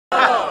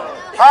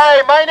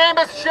Hi, my name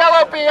is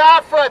Jello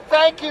Biafra.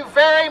 Thank you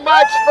very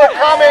much for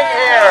coming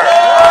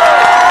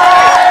here.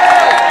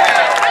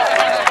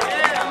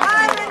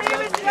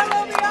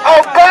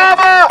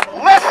 Obama,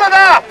 listen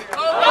up!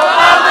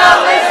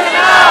 Obama, listen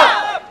up!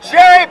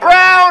 Jerry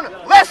Brown,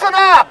 listen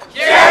up!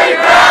 Jerry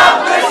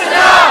Brown, listen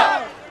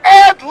up!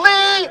 Ed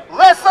Lee,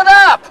 listen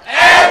up!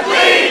 Ed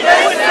Lee,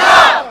 listen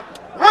up!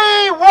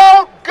 We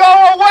won't go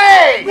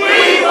away!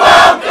 We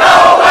won't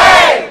go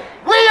away!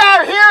 We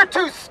are here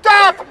to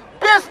stop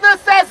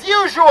business as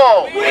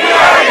usual! We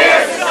are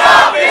here to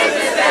stop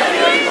business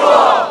as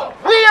usual!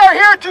 We are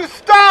here to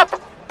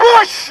stop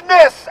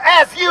Bushness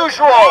as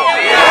usual!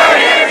 We are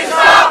here to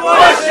stop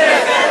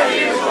Bushness as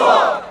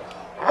usual!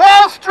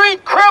 Wall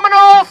Street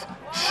criminals,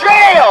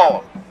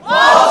 jail!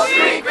 Wall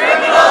Street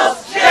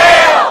criminals,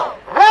 jail!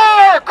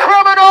 War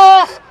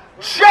criminals,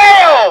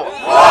 jail!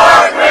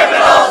 War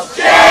criminals,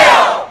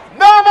 jail!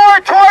 No more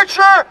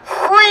torture,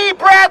 free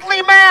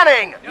Bradley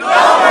Manning! No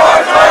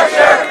more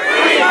torture,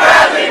 free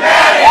Bradley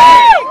Manning!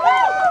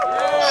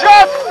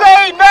 Just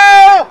say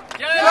no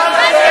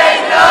Just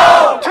say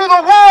no to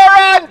the war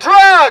on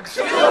drugs!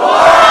 to the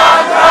war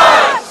on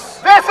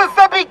drugs! This is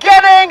the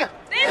beginning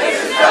This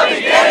is the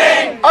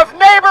beginning of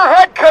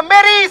neighborhood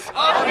committees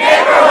of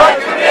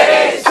neighborhood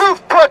committees to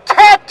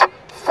protect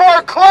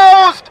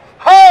foreclosed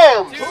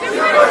homes. to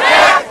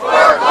protect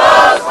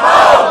foreclosed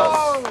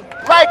homes!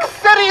 Like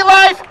City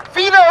Life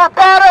Vida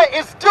Urbana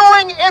is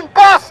doing in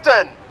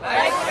Boston.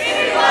 Like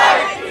City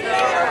Life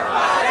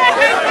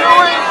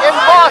Doing in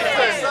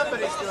Boston.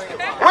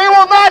 We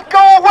will not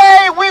go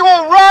away. We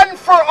will run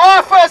for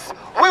office.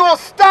 We will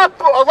stop.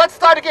 Let's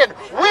start again.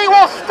 We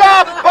will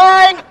stop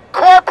buying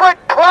corporate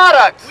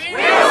products. We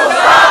will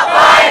stop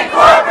buying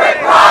corporate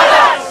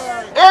products!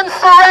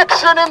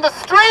 Insurrection in the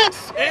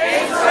streets.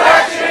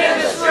 Insurrection in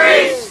the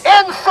streets!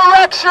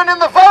 Insurrection in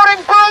the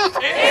voting booth.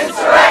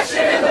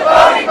 Insurrection in the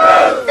voting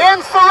booth!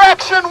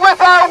 Insurrection with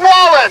our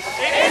wallets.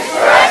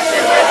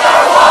 Insurrection with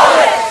our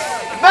wallets!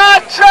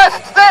 Not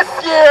just this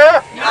year,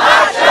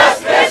 Not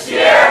just this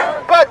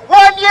year, but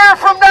 1 year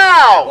from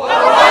now. but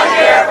 1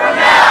 year from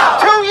now,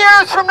 2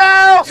 years from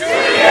now. 2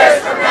 years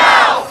from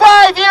now,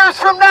 5 years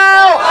from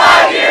now.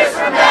 5 years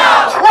from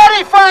now,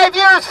 25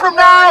 years from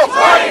now.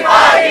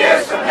 25 years